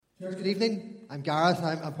Good evening. I'm Gareth.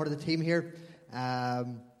 I'm part of the team here.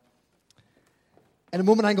 In a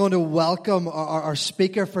moment, I'm going to welcome our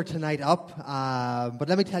speaker for tonight up. But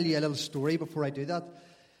let me tell you a little story before I do that.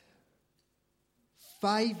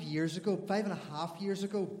 5.5 years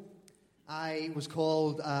ago, I was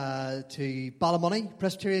called to Ballymoney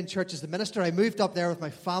Presbyterian Church as the minister. I moved up there with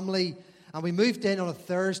my family, and we moved in on a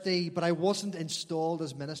Thursday, but I wasn't installed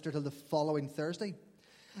as minister till the following Thursday.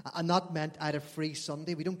 And that meant I had a free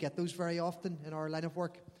Sunday. We don't get those very often in our line of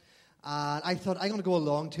work. And I thought, I'm going to go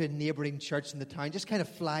along to a neighbouring church in the town, just kind of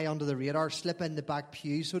fly under the radar, slip in the back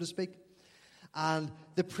pew, so to speak. And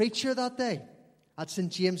the preacher that day at St.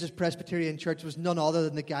 James's Presbyterian Church was none other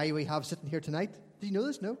than the guy we have sitting here tonight. Did you know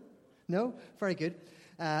this? No? No? Very good.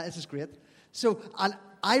 This is great. So, and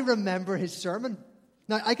I remember his sermon.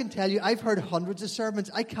 Now, I can tell you, I've heard hundreds of sermons.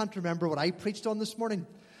 I can't remember what I preached on this morning.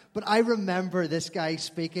 But I remember this guy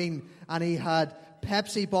speaking, and he had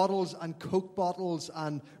Pepsi bottles and Coke bottles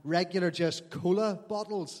and regular just cola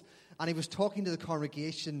bottles. And he was talking to the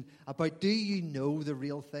congregation about, do you know the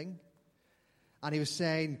real thing? And he was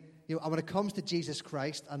saying, you know, when it comes to Jesus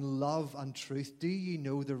Christ and love and truth, do you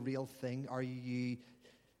know the real thing? Are you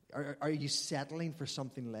settling for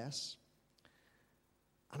something less?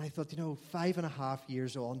 And I thought, 5.5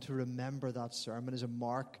 years on, to remember that sermon is a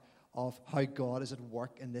mark of how God is at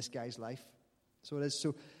work in this guy's life. So it is.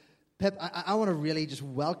 So, Pip, I want to really just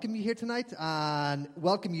welcome you here tonight and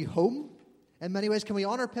welcome you home in many ways. Can we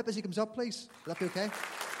honour Pip as he comes up, please? Would that be okay?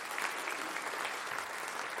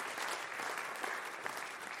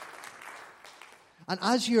 And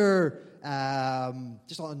as you're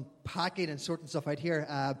just unpacking and sorting stuff out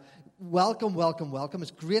here, welcome.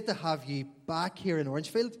 It's great to have you back here in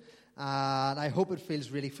Orangefield. And I hope it feels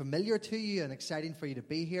really familiar to you and exciting for you to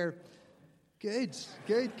be here. Good.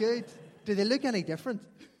 Do they look any different?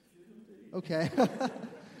 Okay.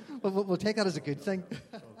 We'll take that as a good thing.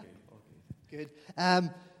 Okay.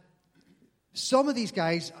 Good. Some of these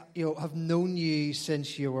guys, have known you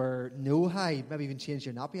since you were no-high, maybe even changed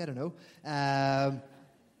your nappy, I don't know.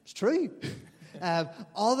 It's true.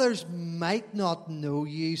 Others might not know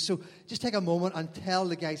you, so just take a moment and tell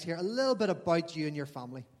the guys here a little bit about you and your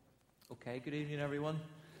family. Okay, good evening, everyone.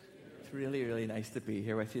 It's really, really nice to be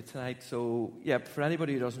here with you tonight. So, for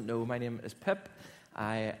anybody who doesn't know, my name is Pip.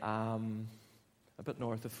 I am a bit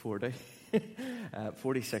north of 40,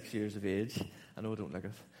 46 years of age. I know I don't look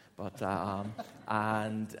it, but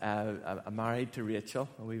I'm married to Rachel,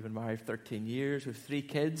 and we've been married 13 years. We have 3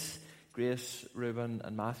 kids, Grace, Reuben,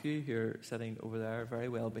 and Matthew, who are sitting over there, very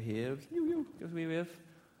well behaved. Give us a wee wave.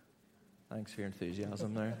 Thanks for your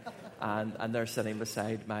enthusiasm there. And they're sitting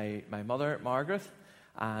beside my mother, Margaret.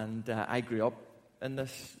 And I grew up in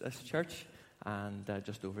this church. And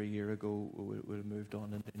just over a year ago, we moved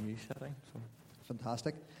on into a new setting. So.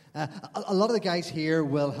 Fantastic. A lot of the guys here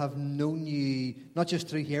will have known you, not just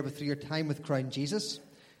through here, but through your time with Crown Jesus.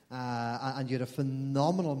 And you had a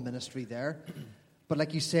phenomenal ministry there. But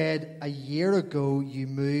like you said, a year ago, you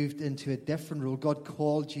moved into a different role. God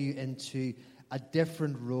called you into a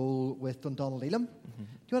different role with Dundonald Elam. Mm-hmm. Do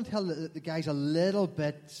you want to tell the guys a little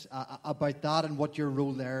bit about that and what your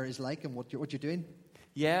role there is like and what you're doing?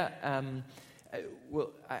 Yeah,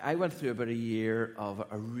 well, I went through about a year of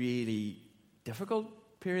a really difficult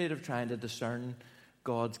period of trying to discern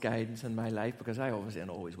God's guidance in my life, because I obviously and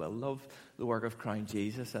always will love the work of Crown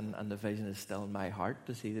Jesus, and the vision is still in my heart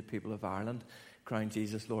to see the people of Ireland crown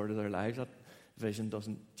Jesus Lord of their lives. That vision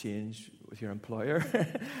doesn't change with your employer.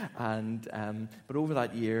 But over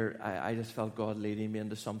that year, I just felt God leading me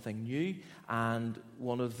into something new. And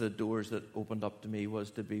one of the doors that opened up to me was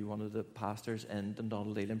to be one of the pastors in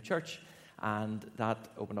Dundonald Elam Church. And that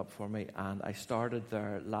opened up for me. And I started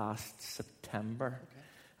there last September. Okay.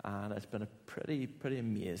 And it's been a pretty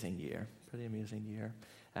amazing year.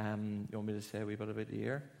 You want me to say a wee bit about the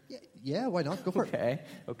year? Yeah, why not? Go for it.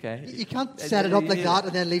 Okay. You can't set it up like that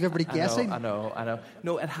and then leave everybody guessing. I know.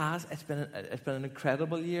 No, it has. It's been an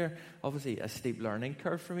incredible year. Obviously, a steep learning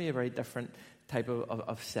curve for me, a very different type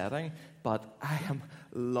of setting. But I am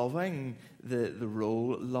loving the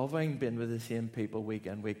role, loving being with the same people week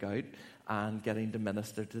in, week out, and getting to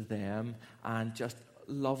minister to them, and just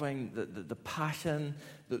loving the passion,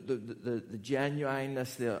 the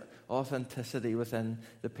genuineness, the authenticity within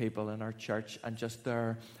the people in our church, and just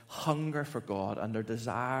their hunger for God and their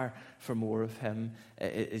desire for more of Him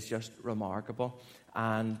is just remarkable.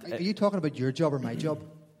 And are you talking about your job or my job?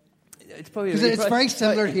 It's probably Because it's very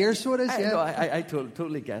similar here, so it is, yeah. I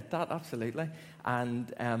totally get that, absolutely.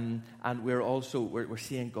 And we're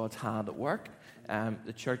seeing God's hand at work.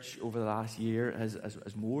 The church over the last year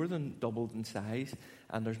has more than doubled in size,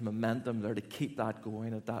 and there's momentum there to keep that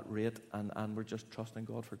going at that rate, and we're just trusting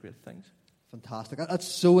God for great things. Fantastic. That's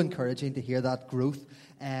so encouraging to hear that growth.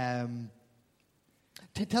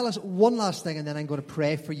 To tell us one last thing, and then I'm going to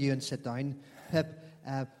pray for you and sit down. Pip,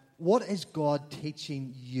 what is God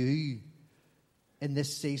teaching you in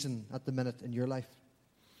this season at the minute in your life?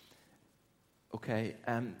 Okay,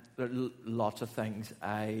 there are lots of things.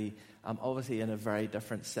 I am obviously in a very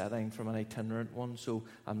different setting from an itinerant one, so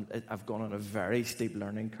I've gone on a very steep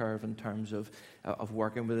learning curve in terms of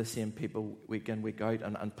working with the same people week in, week out,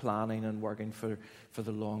 and planning and working for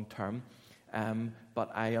the long term.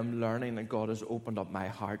 But I am learning that God has opened up my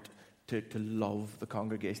heart to love the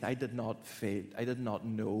congregation. I did not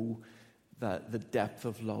know that the depth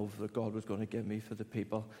of love that God was going to give me for the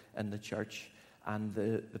people in the church. And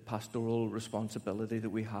the pastoral responsibility that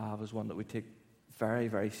we have is one that we take very,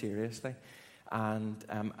 very seriously. And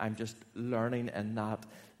I'm just learning in that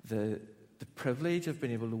the privilege of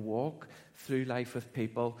being able to walk through life with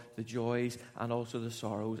people, the joys and also the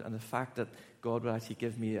sorrows, and the fact that God would actually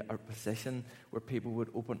give me a position where people would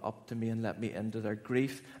open up to me and let me into their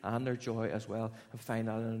grief and their joy as well, and find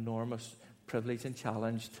that an enormous privilege and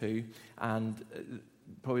challenge too. And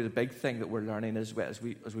probably the big thing that we're learning is as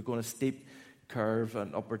we go on a steep curve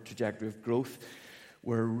and upward trajectory of growth,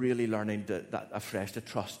 we're really learning that afresh to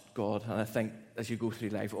trust God. And I think as you go through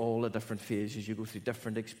life, all the different phases, you go through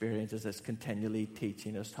different experiences, it's continually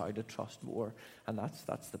teaching us how to trust more. And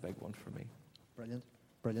that's the big one for me.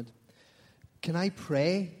 Brilliant. Can I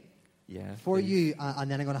pray for please. you? And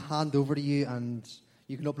then I'm going to hand over to you, and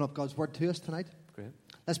you can open up God's word to us tonight. Great.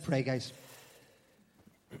 Let's pray, guys.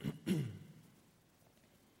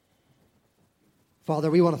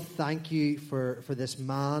 Father, we want to thank you for this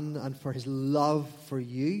man and for his love for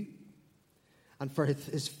you and for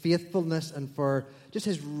his faithfulness and for just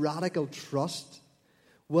his radical trust,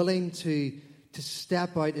 willing to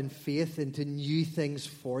step out in faith into new things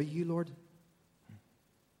for you, Lord.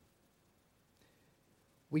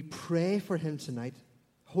 We pray for him tonight.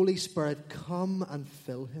 Holy Spirit, come and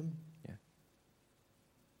fill him.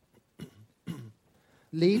 Yeah.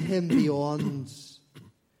 Lead him beyond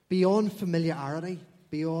familiarity,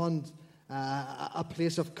 beyond a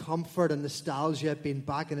place of comfort and nostalgia, being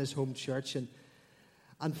back in his home church,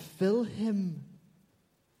 and fill him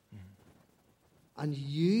and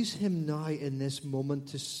use him now in this moment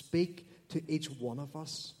to speak to each one of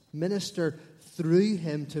us. Minister through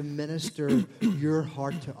him to minister your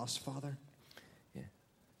heart to us, Father. Yeah.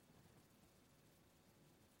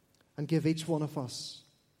 And give each one of us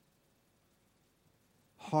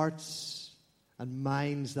hearts and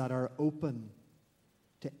minds that are open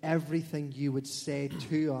to everything you would say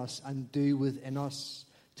to us and do within us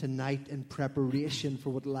tonight in preparation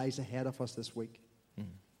for what lies ahead of us this week.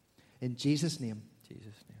 In Jesus' name.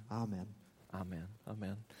 Amen. Amen.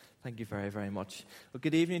 Amen. Thank you very, very much. Well,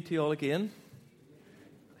 good evening to you all again.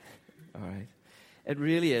 All right. It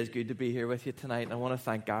really is good to be here with you tonight. And I want to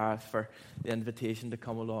thank Gareth for the invitation to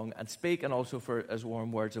come along and speak, and also for his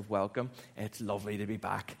warm words of welcome. It's lovely to be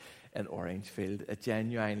back in Orangefield. It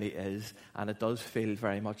genuinely is. And it does feel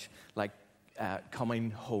very much like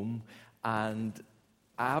coming home. And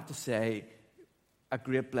I have to say, a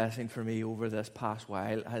great blessing for me over this past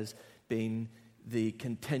while has been the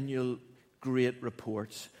continual great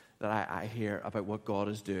reports that I hear about what God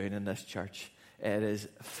is doing in this church. It is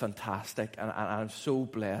fantastic, and I'm so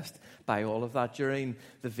blessed by all of that. During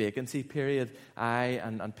the vacancy period, I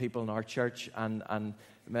and people in our church and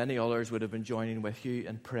many others would have been joining with you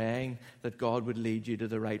in praying that God would lead you to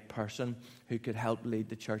the right person who could help lead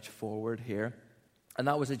the church forward here. And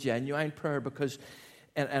that was a genuine prayer, because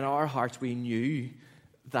in our hearts we knew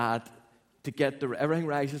that to get everything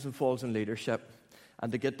rises and falls in leadership,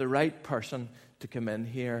 and to get the right person to come in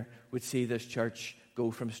here would see this church go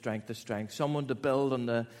from strength to strength. Someone to build on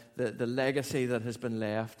the legacy that has been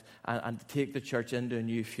left and to take the church into a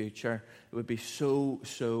new future. It would be so,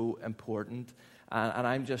 so important. And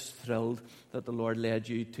I'm just thrilled that the Lord led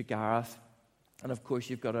you to Gareth. And of course,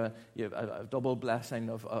 you've got a double blessing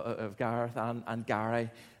of Gareth and Gary,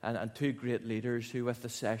 and two great leaders who, with the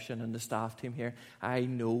session and the staff team here, I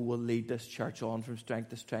know will lead this church on from strength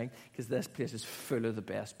to strength, because this place is full of the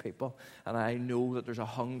best people. And I know that there's a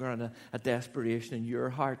hunger and a desperation in your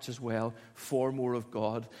hearts as well for more of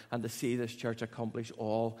God, and to see this church accomplish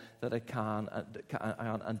all that it can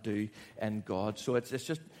and do in God. So it's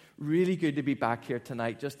just really good to be back here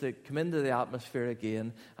tonight, just to come into the atmosphere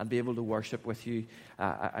again and be able to worship with you you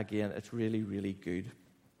again. It's really, really good.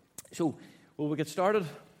 So, will we get started?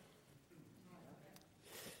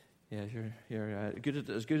 Yeah, you're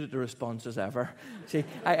as good at the response as ever. See,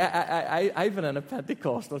 I've been in a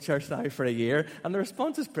Pentecostal church now for a year, and the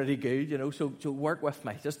response is pretty good, so work with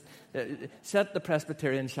me. Just set the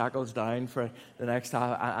Presbyterian shackles down for the next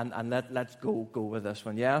half, and let's go with this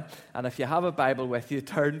one, yeah? And if you have a Bible with you,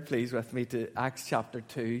 turn please with me to Acts chapter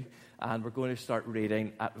 2, and we're going to start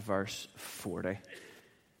reading at verse 40.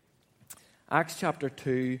 Acts chapter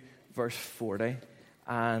 2, verse 40.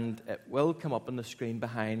 And it will come up on the screen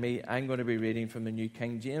behind me. I'm going to be reading from the New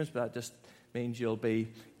King James, but that just means you'll be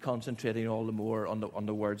concentrating all the more on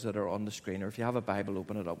the words that are on the screen. Or if you have a Bible,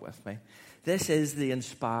 open it up with me. This is the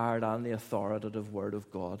inspired and the authoritative Word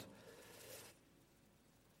of God.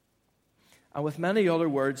 And with many other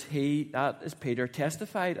words, he, that is Peter,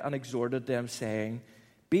 testified and exhorted them, saying,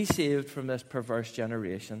 "Be saved from this perverse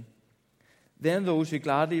generation." Then those who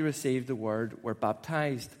gladly received the word were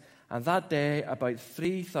baptized. And that day, about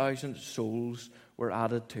 3,000 souls were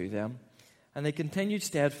added to them. And they continued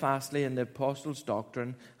steadfastly in the apostles'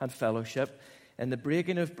 doctrine and fellowship, in the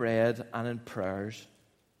breaking of bread and in prayers.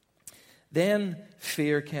 Then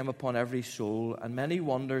fear came upon every soul, and many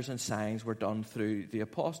wonders and signs were done through the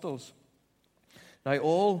apostles. Now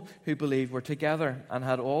all who believed were together and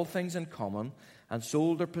had all things in common, and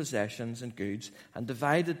sold their possessions and goods, and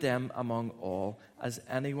divided them among all, as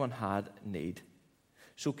anyone had need.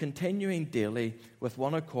 So continuing daily with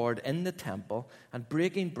one accord in the temple and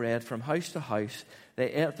breaking bread from house to house,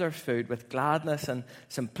 they ate their food with gladness and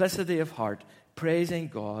simplicity of heart, praising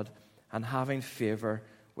God and having favor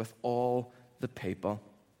with all the people.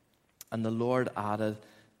 And the Lord added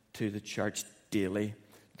to the church daily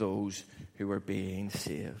those who were being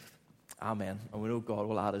saved. Amen. And we know God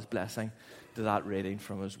will add his blessing to that reading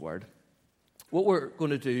from his word. What we're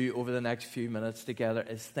going to do over the next few minutes together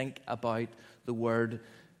is think about the word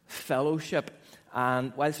fellowship.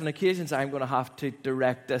 And whilst on occasions I'm going to have to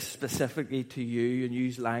direct this specifically to you and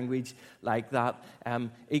use language like that,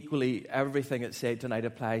 equally everything that's said tonight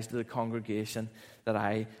applies to the congregation that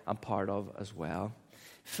I am part of as well.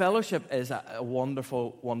 Fellowship is a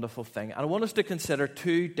wonderful, wonderful thing. And I want us to consider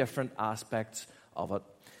two different aspects of it.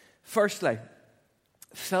 Firstly,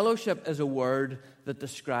 fellowship is a word that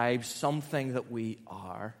describes something that we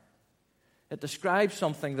are. It describes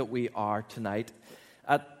something that we are tonight.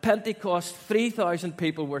 At Pentecost, 3,000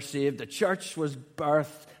 people were saved. The church was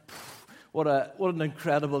birthed. What an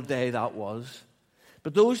incredible day that was.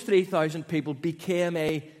 But those 3,000 people became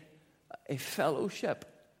a fellowship.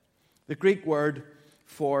 The Greek word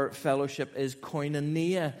for fellowship is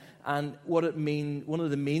koinonia. And what it means, one of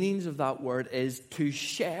the meanings of that word is to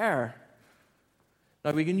share.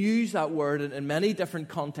 Now, we can use that word in many different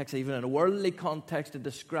contexts, even in a worldly context, to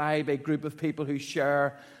describe a group of people who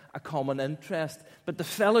share a common interest. But the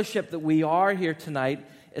fellowship that we are here tonight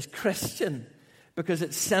is Christian because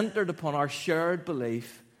it's centered upon our shared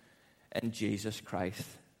belief in Jesus Christ.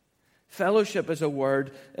 Fellowship is a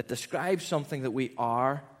word that describes something that we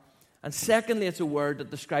are. And secondly, it's a word that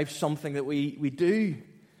describes something that we do.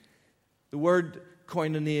 The word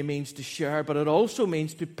koinonia means to share, but it also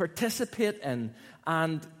means to participate in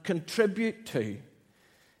and contribute to.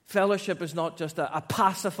 Fellowship is not just a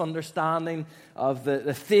passive understanding of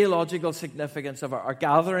the theological significance of our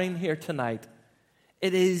gathering here tonight.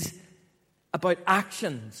 It is about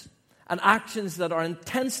actions, and actions that are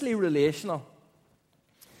intensely relational.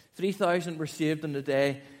 3,000 were saved on the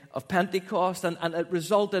day of Pentecost, and it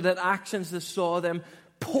resulted in actions that saw them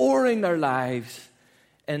pouring their lives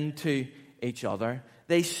into each other.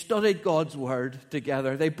 They studied God's word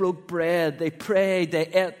together. They broke bread. They prayed. They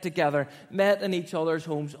ate together, met in each other's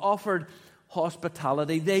homes, offered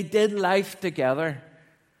hospitality. They did life together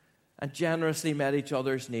and generously met each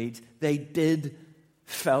other's needs. They did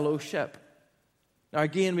fellowship. Now,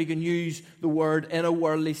 again, we can use the word in a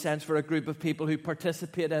worldly sense for a group of people who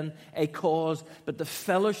participate in a cause, but the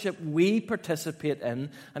fellowship we participate in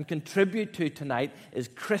and contribute to tonight is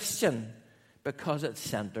Christian because it's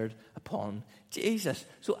centered upon Jesus.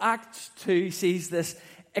 So Acts 2 sees this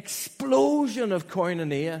explosion of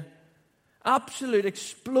koinonia, absolute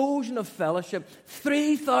explosion of fellowship.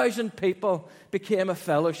 3,000 people became a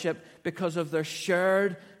fellowship because of their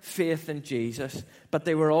shared faith in Jesus. But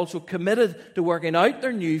they were also committed to working out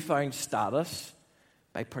their newfound status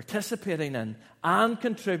by participating in and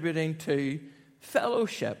contributing to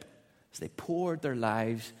fellowship as they poured their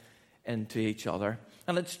lives into each other.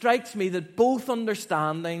 And it strikes me that both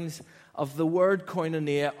understandings of the word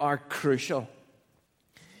koinonia are crucial.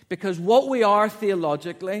 Because what we are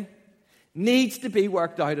theologically needs to be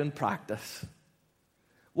worked out in practice.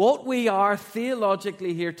 What we are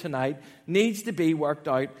theologically here tonight needs to be worked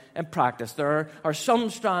out in practice. There are some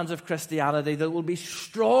strands of Christianity that will be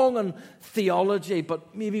strong in theology,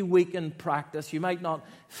 but maybe weak in practice. You might not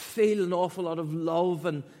feel an awful lot of love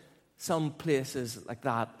in some places like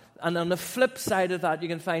that. And on the flip side of that, you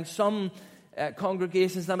can find some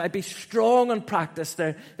congregations that might be strong in practice.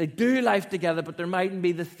 They do life together, but there mightn't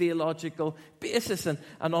be the theological basis and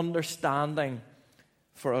understanding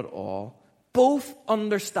for it all. Both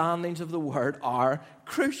understandings of the word are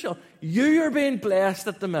crucial. You are being blessed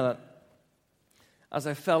at the minute as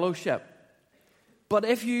a fellowship. But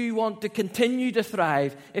if you want to continue to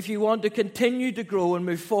thrive, if you want to continue to grow and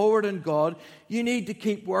move forward in God, you need to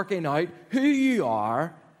keep working out who you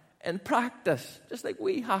are in practice, just like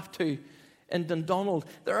we have to in Dundonald.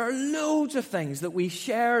 There are loads of things that we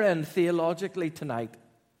share in theologically tonight.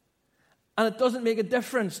 And it doesn't make a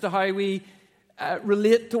difference to how we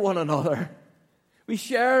relate to one another. We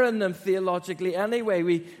share in them theologically anyway.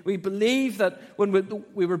 We believe that when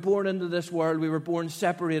we were born into this world, we were born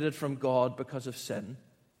separated from God because of sin.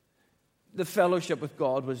 The fellowship with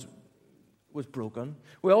God was broken.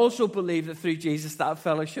 We also believe that through Jesus, that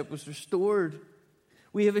fellowship was restored.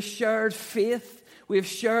 We have a shared faith. We have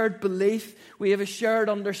shared belief. We have a shared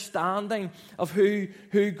understanding of who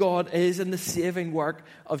God is and the saving work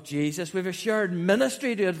of Jesus. We have a shared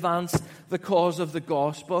ministry to advance the cause of the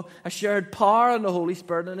gospel, a shared power in the Holy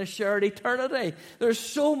Spirit, and a shared eternity. There's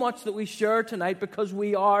so much that we share tonight because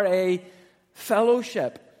we are a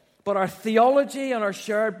fellowship. But our theology and our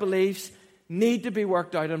shared beliefs need to be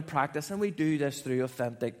worked out in practice, and we do this through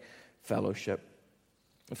authentic fellowship.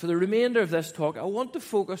 For the remainder of this talk, I want to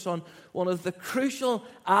focus on one of the crucial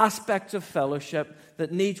aspects of fellowship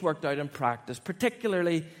that needs worked out in practice,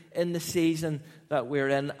 particularly in the season that we're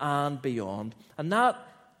in and beyond. And that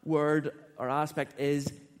word or aspect is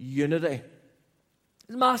unity.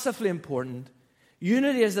 It's massively important.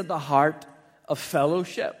 Unity is at the heart of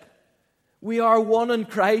fellowship. We are one in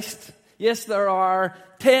Christ. Yes, there are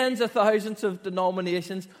tens of thousands of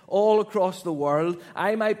denominations all across the world.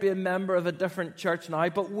 I might be a member of a different church now,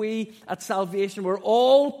 but we at Salvation, we're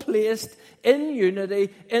all placed in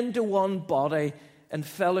unity into one body in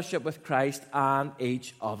fellowship with Christ and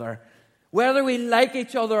each other. Whether we like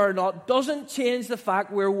each other or not doesn't change the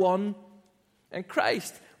fact we're one in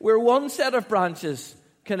Christ. We're one set of branches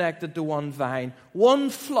connected to one vine,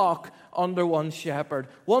 one flock under one shepherd,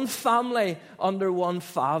 one family under one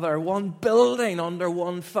father, one building under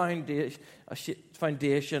one foundation,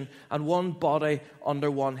 and one body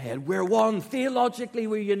under one head. We're one. Theologically,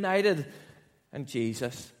 we're united in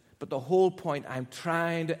Jesus. But the whole point I'm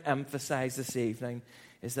trying to emphasize this evening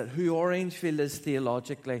is that who Orangefield is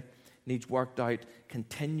theologically needs worked out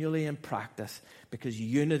continually in practice, because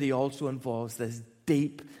unity also involves this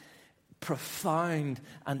deep, profound,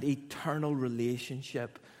 and eternal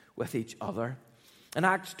relationship with each other. In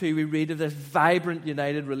Acts 2, we read of this vibrant,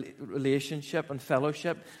 united relationship and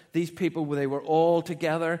fellowship. These people, they were all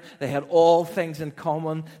together. They had all things in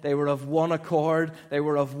common. They were of one accord. They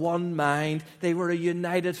were of one mind. They were a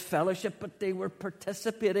united fellowship, but they were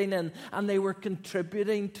participating in and they were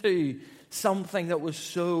contributing to something that was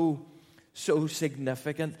so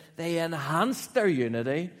significant. They enhanced their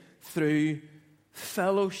unity through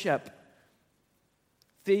fellowship.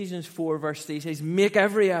 Ephesians 4 verse 3 says, make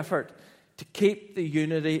every effort to keep the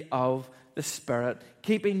unity of the Spirit.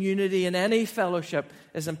 Keeping unity in any fellowship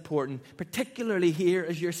is important, particularly here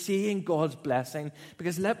as you're seeing God's blessing.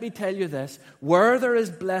 Because let me tell you this, where there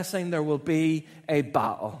is blessing, there will be a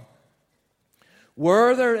battle.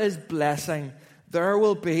 Where there is blessing, there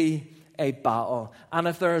will be a battle. And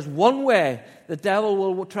if there is one way the devil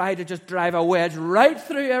will try to just drive a wedge right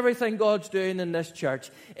through everything God's doing in this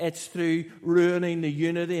church, it's through ruining the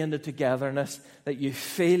unity and the togetherness that you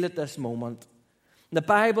feel at this moment. The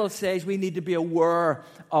Bible says we need to be aware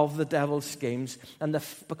of the devil's schemes, and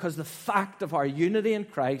because the fact of our unity in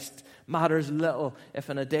Christ matters little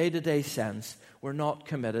if in a day-to-day sense we're not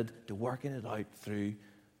committed to working it out through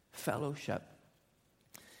fellowship.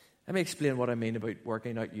 Let me explain what I mean about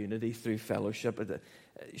working out unity through fellowship.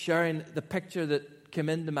 Sharing the picture that came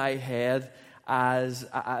into my head as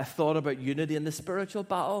I thought about unity and the spiritual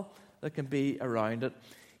battle that can be around it.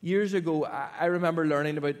 Years ago, I remember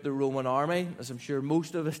learning about the Roman army, as I'm sure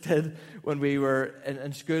most of us did when we were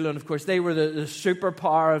in school. And of course, they were the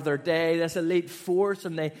superpower of their day, this elite force,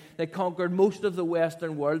 and they conquered most of the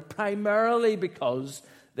Western world primarily because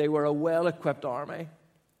they were a well-equipped army.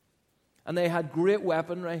 And they had great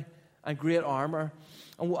weaponry and great armor.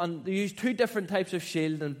 And they used two different types of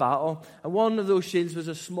shield in battle. And one of those shields was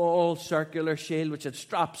a small circular shield which had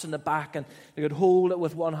straps in the back, and they could hold it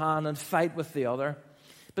with one hand and fight with the other.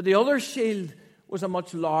 But the other shield was a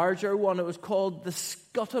much larger one. It was called the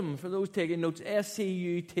scutum, for those taking notes,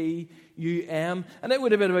 S-C-U-T-U-M. And it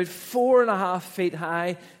would have been about 4.5 feet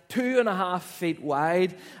high, 2.5 feet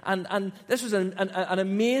wide. And this was an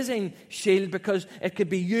amazing shield because it could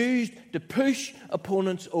be used to push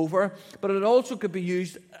opponents over, but it also could be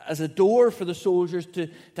used as a door for the soldiers to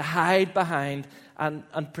hide behind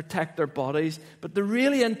and protect their bodies. But the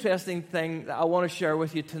really interesting thing that I want to share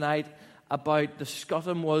with you tonight about the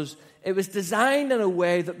scutum was it was designed in a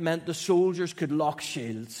way that meant the soldiers could lock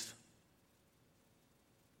shields.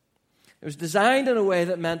 It was designed in a way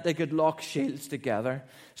that meant they could lock shields together.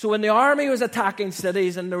 So when the army was attacking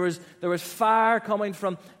cities and there was fire coming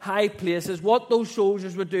from high places, what those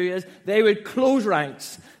soldiers would do is they would close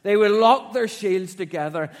ranks. They would lock their shields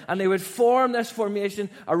together and they would form this formation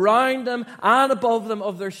around them and above them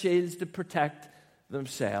of their shields to protect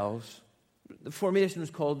themselves. The formation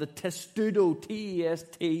was called the testudo,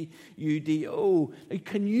 T-E-S-T-U-D-O. Now,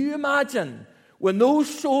 can you imagine when those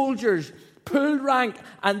soldiers pulled rank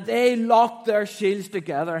and they locked their shields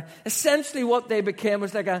together? Essentially what they became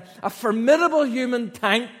was like a formidable human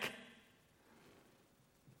tank.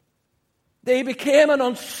 They became an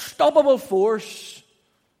unstoppable force.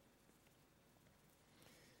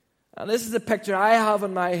 And this is the picture I have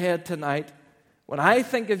in my head tonight when I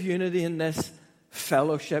think of unity in this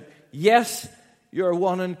fellowship. Yes, you're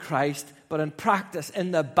one in Christ, but in practice,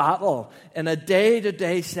 in the battle, in a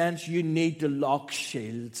day-to-day sense, you need to lock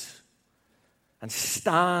shields and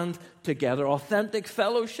stand together. Authentic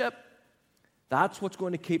fellowship, that's what's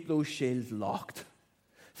going to keep those shields locked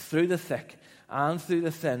through the thick and through the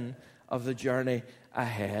thin of the journey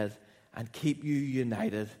ahead and keep you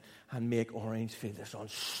united and make Orangefield this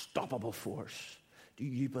unstoppable force. Do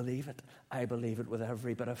you believe it? I believe it with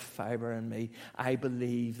every bit of fibre in me. I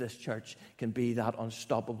believe this church can be that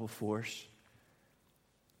unstoppable force.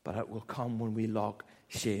 But it will come when we lock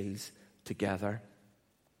shields together.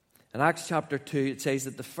 In Acts chapter 2, it says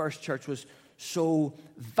that the first church was so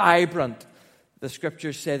vibrant. The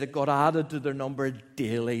scriptures say that God added to their number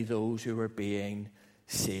daily those who were being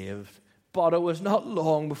saved. But it was not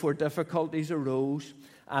long before difficulties arose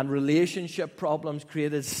and relationship problems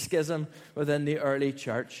created schism within the early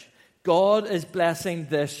church. God is blessing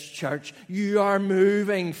this church. You are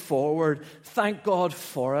moving forward. Thank God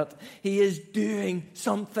for it. He is doing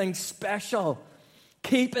something special.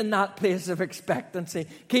 Keep in that place of expectancy.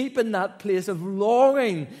 Keep in that place of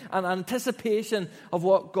longing and anticipation of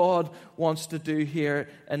what God wants to do here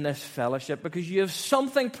in this fellowship, because you have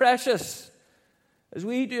something precious, as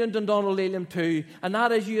we do in Dundonald Elim too, and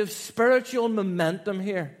that is you have spiritual momentum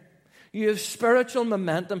here. You have spiritual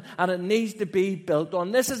momentum, and it needs to be built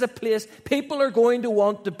on. This is a place people are going to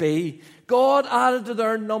want to be. God added to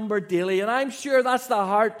their number daily, and I'm sure that's the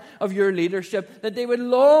heart of your leadership, that they would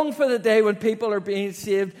long for the day when people are being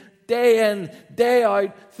saved day in, day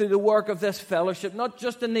out through the work of this fellowship, not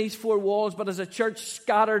just in these four walls, but as a church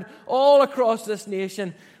scattered all across this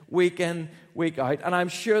nation, week in, week out. And I'm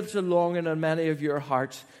sure it's a longing in many of your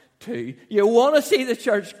hearts too. You want to see the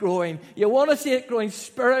church growing. You want to see it growing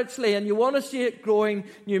spiritually, and you want to see it growing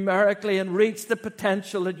numerically and reach the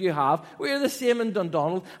potential that you have. We're the same in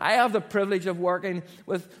Dundonald. I have the privilege of working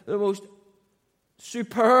with the most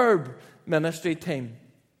superb ministry team.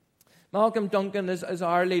 Malcolm Duncan is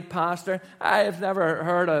our lead pastor. I have never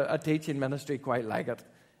heard a teaching ministry quite like it.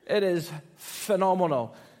 It is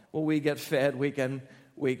phenomenal what we get fed week in,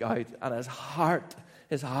 week out. And his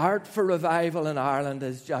heart for revival in Ireland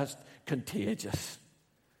is just contagious.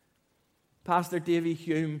 Pastor Davy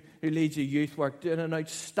Hume, who leads the youth work, doing an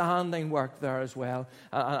outstanding work there as well.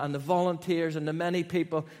 And the volunteers and the many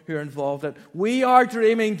people who are involved in it. We are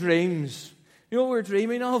dreaming dreams. You know what we're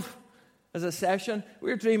dreaming of as a session?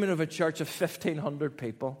 We're dreaming of a church of 1,500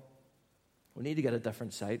 people. We need to get a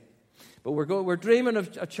different site. But we're dreaming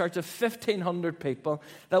of a church of 1,500 people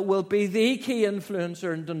that will be the key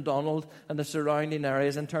influencer in Dundonald and the surrounding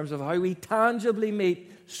areas in terms of how we tangibly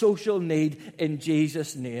meet social need in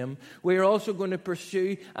Jesus' name. We're also going to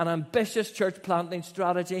pursue an ambitious church planting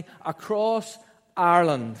strategy across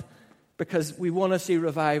Ireland because we want to see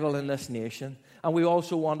revival in this nation. And we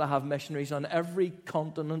also want to have missionaries on every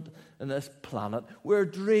continent in this planet. We're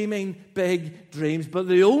dreaming big dreams, but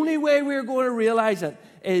the only way we're going to realize it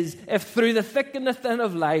is if through the thick and the thin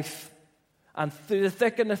of life and through the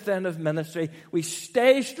thick and the thin of ministry, we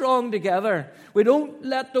stay strong together. We don't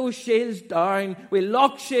let those shields down. We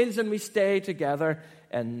lock shields and we stay together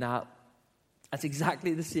in that. It's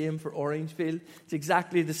exactly the same for Orangefield. It's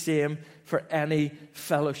exactly the same for any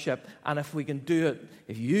fellowship. And if we can do it,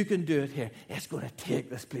 if you can do it here, it's going to take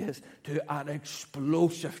this place to an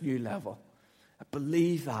explosive new level. I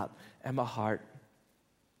believe that in my heart.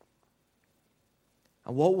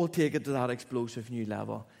 And what will take it to that explosive new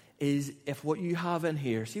level is if what you have in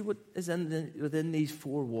here, see what is within these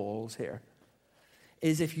four walls here,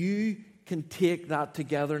 is if you can take that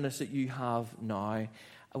togetherness that you have now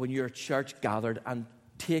when you're a church gathered and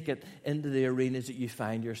take it into the arenas that you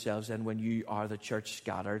find yourselves in when you are the church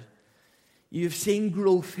scattered. You've seen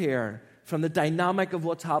growth here from the dynamic of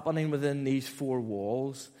what's happening within these four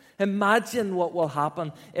walls. Imagine what will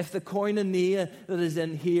happen if the koinonia that is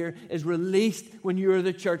in here is released when you're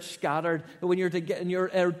the church scattered, when you're in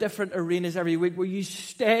your different arenas every week, where you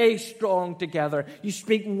stay strong together. You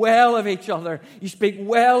speak well of each other. You speak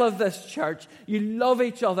well of this church. You love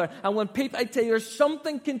each other. And when people, I tell you, there's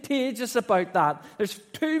something contagious about that. There's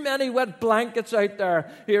too many wet blankets out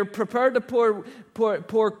there who are prepared to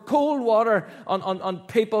pour cold water on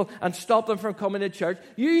people and stop them from coming to church.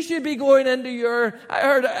 You should be going into I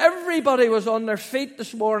heard everybody was on their feet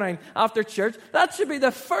this morning after church. That should be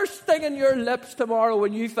the first thing in your lips tomorrow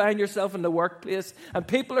when you find yourself in the workplace and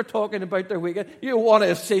people are talking about their weekend. You want to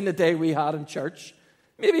have seen the day we had in church.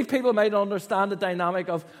 Maybe people might understand the dynamic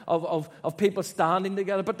of people standing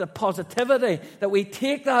together, but the positivity that we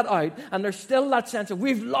take that out, and there's still that sense of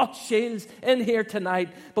we've locked shields in here tonight,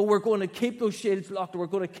 but we're going to keep those shields locked, we're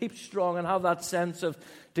going to keep strong and have that sense of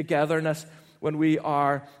togetherness when we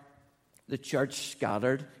are the church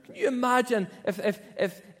scattered. Can you imagine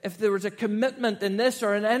if there was a commitment in this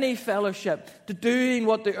or in any fellowship to doing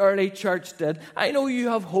what the early church did? I know you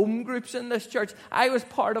have home groups in this church. I was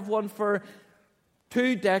part of one for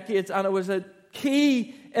 2 decades, and it was a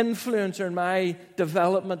key influencer in my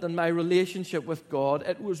development and my relationship with God.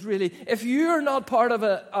 It was really, if you're not part of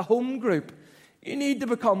a home group, you need to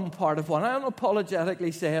become part of one. I don't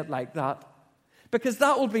apologetically say it like that. Because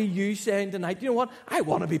that will be you saying tonight, you know what, I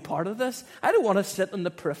want to be part of this. I don't want to sit on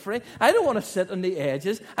the periphery. I don't want to sit on the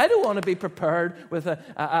edges. I don't want to be prepared with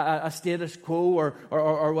a status quo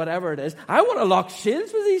or whatever it is. I want to lock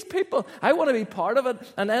shields with these people. I want to be part of it.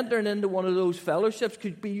 And entering into one of those fellowships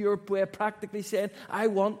could be your way of practically saying, I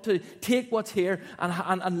want to take what's here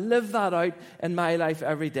and live that out in my life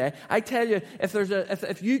every day. I tell you,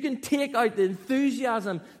 if you can take out the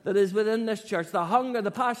enthusiasm that is within this church, the hunger,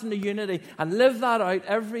 the passion, the unity, and live that out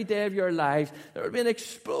every day of your lives, there will be an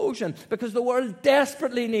explosion, because the world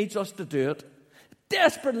desperately needs us to do it.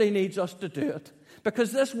 Desperately needs us to do it.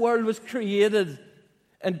 Because this world was created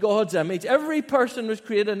in God's image. Every person was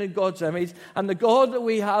created in God's image. And the God that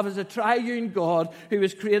we have is a triune God who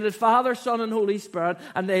has created Father, Son, and Holy Spirit,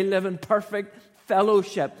 and they live in perfect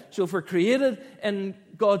fellowship. So if we're created in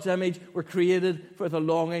God's image, we're created for the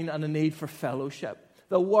longing and the need for fellowship.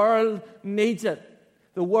 The world needs it.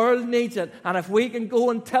 The world needs it. And if we can go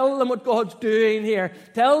and tell them what God's doing here,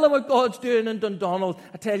 tell them what God's doing in Dundonald,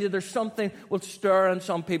 I tell you, there's something will stir in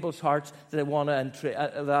some people's hearts that they want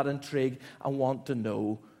to that intrigue and want to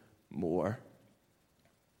know more.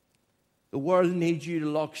 The world needs you to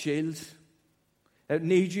lock shields. It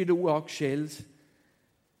needs you to lock shields.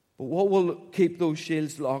 But what will keep those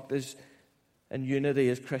shields locked is in unity,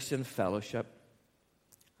 is Christian fellowship.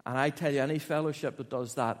 And I tell you, any fellowship that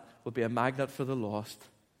does that will be a magnet for the lost.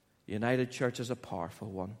 United Church is a powerful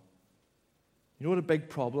one. You know what a big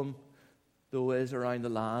problem, though, is around the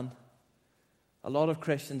land? A lot of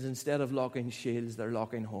Christians, instead of locking shields, they're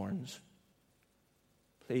locking horns.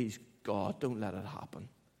 Please, God, don't let it happen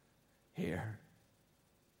here.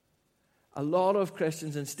 A lot of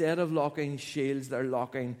Christians, instead of locking shields, they're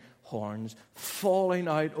locking horns, falling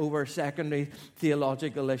out over secondary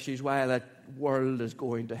theological issues while the world is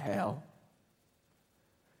going to hell.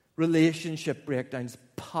 Relationship breakdowns,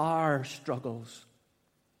 power struggles.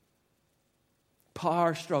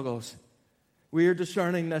 Power struggles. We're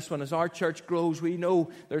discerning this one. As our church grows, we know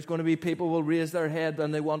there's going to be people who will raise their head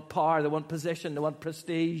and they want power, they want position, they want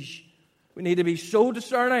prestige. We need to be so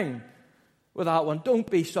discerning with that one. Don't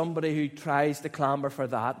be somebody who tries to clamber for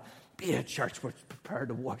that. Be a church that's prepared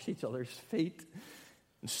to wash each other's feet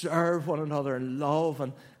and serve one another in love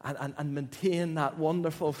and maintain that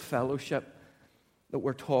wonderful fellowship that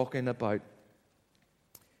we're talking about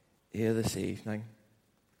here this evening.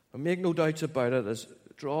 But make no doubts about it, as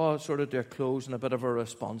draw sort of to a close and a bit of a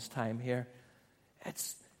response time here.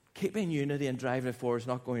 It's keeping unity and driving it forward is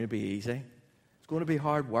not going to be easy. It's going to be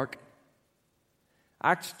hard work.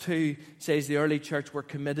 Acts 2 says the early church were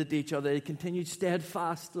committed to each other. They continued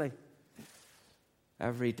steadfastly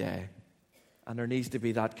every day. And there needs to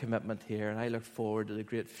be that commitment here. And I look forward to the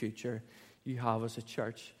great future you have as a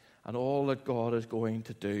church and all that God is going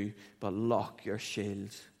to do. But lock your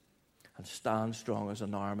shields and stand strong as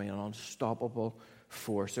an army, an unstoppable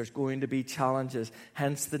force. There's going to be challenges,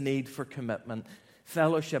 hence the need for commitment.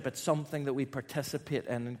 Fellowship, it's something that we participate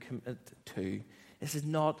in and commit to. This is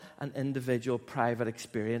not an individual private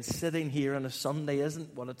experience. Sitting here on a Sunday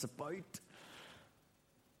isn't what it's about.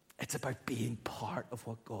 It's about being part of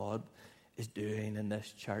what God is doing in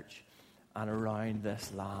this church and around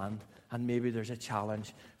this land. And maybe there's a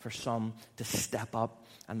challenge for some to step up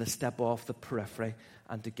and to step off the periphery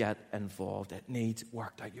and to get involved. It needs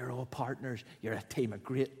worked out. You're all partners. You're a team, a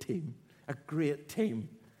great team. A great team.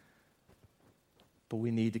 But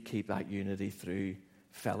we need to keep that unity through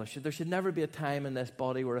fellowship. There should never be a time in this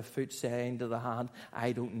body where a foot's saying to the hand,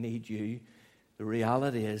 I don't need you. The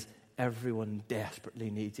reality is everyone desperately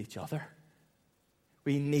needs each other.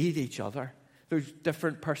 We need each other. There's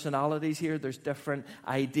different personalities here. There's different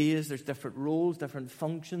ideas. There's different roles, different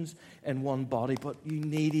functions in one body. But you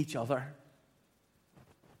need each other.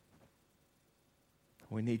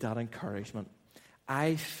 We need that encouragement.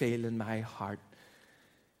 I feel in my heart,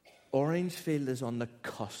 Orangefield is on the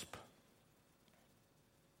cusp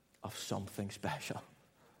of something special.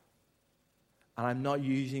 And I'm not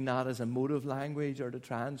using that as a motive language or to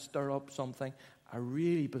try and stir up something. I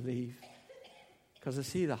really believe, because I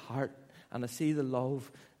see the heart and I see the love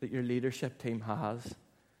that your leadership team has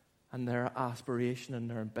and their aspiration and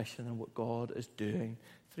their ambition and what God is doing.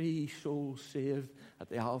 3 souls saved at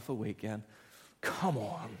the Alpha weekend. Come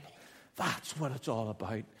on. That's what it's all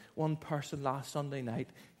about. One person last Sunday night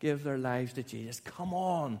gave their lives to Jesus. Come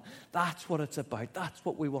on. That's what it's about. That's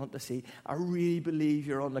what we want to see. I really believe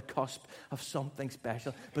you're on the cusp of something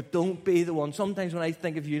special. But don't be the one. Sometimes when I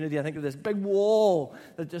think of unity, I think of this big wall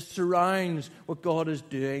that just surrounds what God is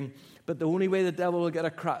doing. But the only way the devil will get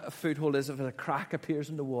a foothold is if a crack appears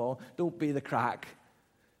in the wall. Don't be the crack.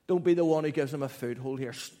 Don't be the one who gives him a foothold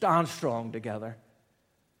here. Stand strong together.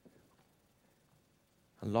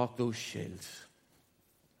 And lock those shields.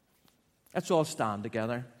 Let's all stand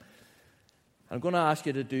together. I'm going to ask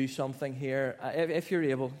you to do something here. If you're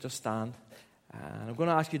able, just stand. And I'm going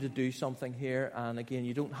to ask you to do something here. And again,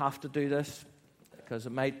 you don't have to do this because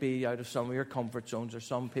it might be out of some of your comfort zones, or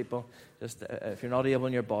some people, just if you're not able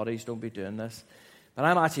in your bodies, don't be doing this. But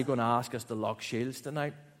I'm actually going to ask us to lock shields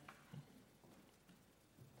tonight.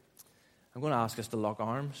 I'm going to ask us to lock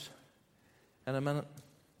arms in a minute.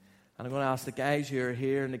 And I'm going to ask the guys who are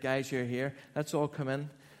here and the guys who are here, let's all come in.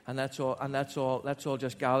 And let's all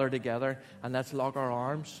just gather together and let's lock our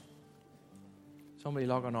arms. Somebody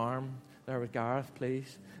lock an arm there with Gareth,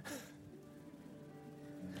 please.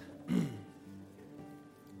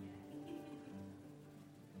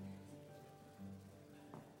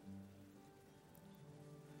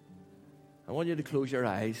 I want you to close your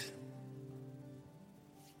eyes.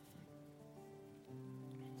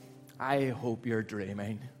 I hope you're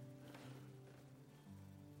dreaming.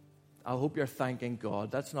 I hope you're thanking God.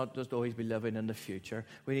 That's not just always be living in the future.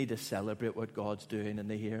 We need to celebrate what God's doing in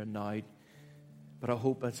the here and now. But I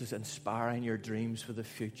hope this is inspiring your dreams for the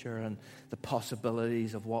future and the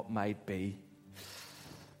possibilities of what might be.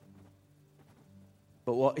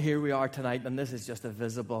 But here we are tonight, and this is just a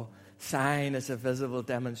visible sign. It's a visible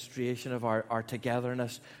demonstration of our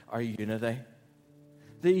togetherness, our unity.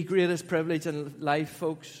 The greatest privilege in life,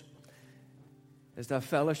 folks, is to have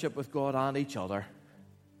fellowship with God and each other.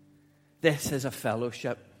 This is a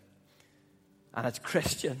fellowship, and it's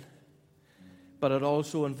Christian, but it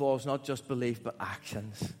also involves not just belief, but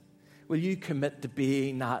actions. Will you commit to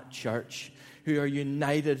being that church who are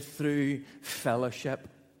united through fellowship?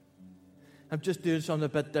 I'm just doing something a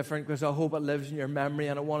bit different because I hope it lives in your memory,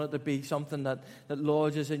 and I want it to be something that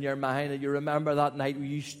lodges in your mind, that you remember that night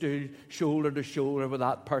when you stood shoulder to shoulder with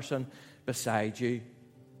that person beside you.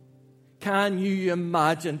 Can you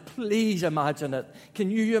imagine, please imagine it,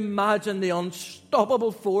 can you imagine the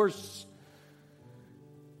unstoppable force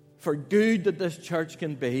for good that this church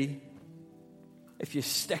can be if you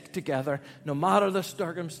stick together, no matter the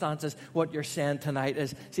circumstances? What you're saying tonight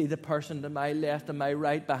is, see the person to my left and my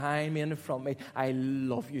right, behind me and in front of me, I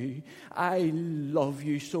love you. I love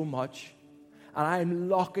you so much. And I'm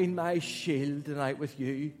locking my shield tonight with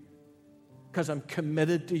you. Because I'm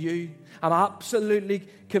committed to you. I'm absolutely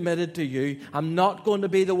committed to you. I'm not going to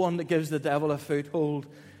be the one that gives the devil a foothold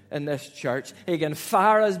in this church. He can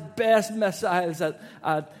fire his best missiles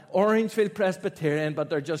at Orangefield Presbyterian, but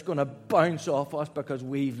they're just going to bounce off us because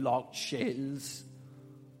we've locked shields.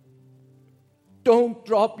 Don't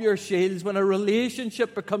drop your shields when a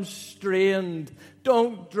relationship becomes strained.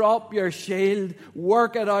 Don't drop your shield.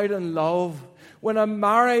 Work it out in love. When a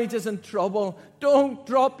marriage is in trouble, don't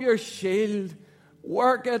drop your shield.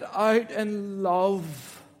 Work it out in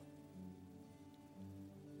love.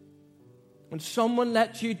 When someone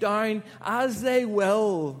lets you down, as they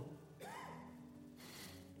will,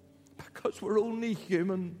 because we're only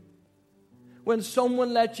human. When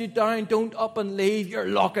someone lets you down, don't up and leave. You're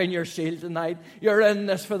locking your seal tonight. You're in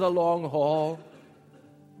this for the long haul.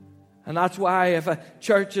 And that's why if a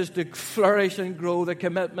church is to flourish and grow, the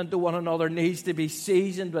commitment to one another needs to be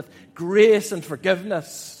seasoned with grace and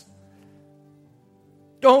forgiveness.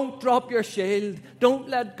 Don't drop your shield. Don't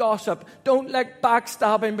let gossip, don't let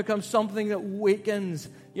backstabbing become something that weakens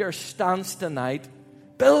your stance tonight.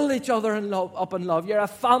 Build each other in love, up in love. You're a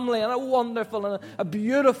family, and a wonderful and a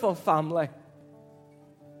beautiful family.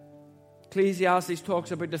 Ecclesiastes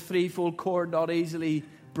talks about the threefold cord not easily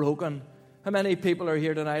broken. How many people are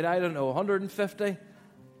here tonight? I don't know, 150?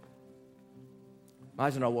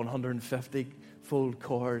 Imagine a 150-fold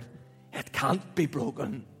cord. It can't be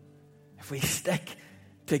broken if we stick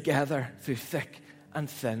together through thick and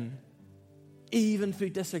thin. Even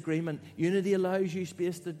through disagreement. Unity allows you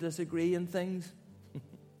space to disagree in things.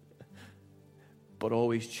 But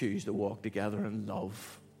always choose to walk together in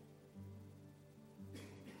love.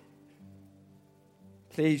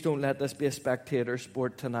 Please don't let this be a spectator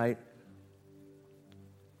sport tonight.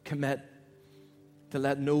 Commit to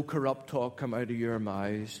let no corrupt talk come out of your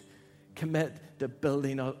mouths. Commit to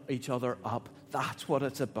building each other up. That's what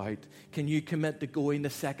it's about. Can you commit to going the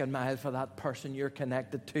second mile for that person you're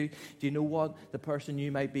connected to? Do you know what? The person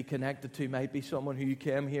you might be connected to might be someone who you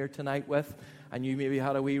came here tonight with, and you maybe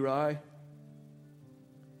had a wee row.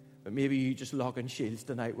 But maybe you just locking shields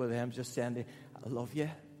tonight with them, just saying, I love you.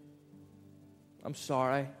 I'm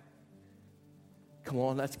sorry. Come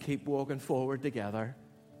on, let's keep walking forward together.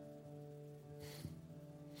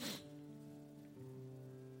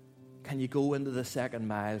 Can you go into the second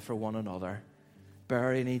mile for one another,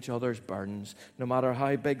 bearing each other's burdens? No matter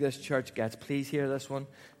how big this church gets, please hear this one.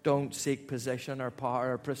 Don't seek position or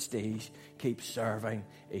power or prestige. Keep serving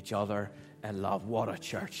each other in love. What a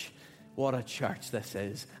church. What a church this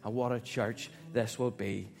is, and what a church this will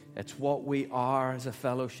be. It's what we are as a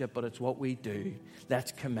fellowship, but it's what we do.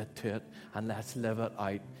 Let's commit to it, and let's live it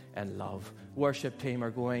out in love. Worship team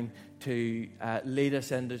are going to lead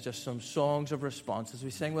us into just some songs of response. As we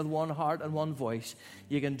sing with one heart and one voice,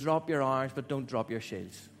 you can drop your arms, but don't drop your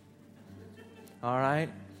shields. All right?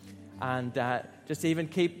 And just even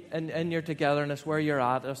keep in your togetherness where you're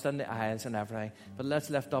at, just in the aisles and everything. But let's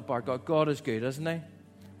lift up our God. God is good, isn't he?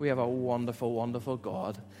 We have a wonderful, wonderful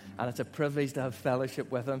God. And it's a privilege to have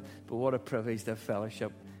fellowship with him. But what a privilege to have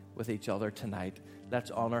fellowship with each other tonight. Let's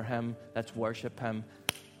honor him. Let's worship him.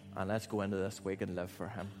 And let's go into this week and live for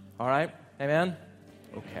him. All right? Amen?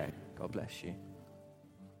 Okay. God bless you.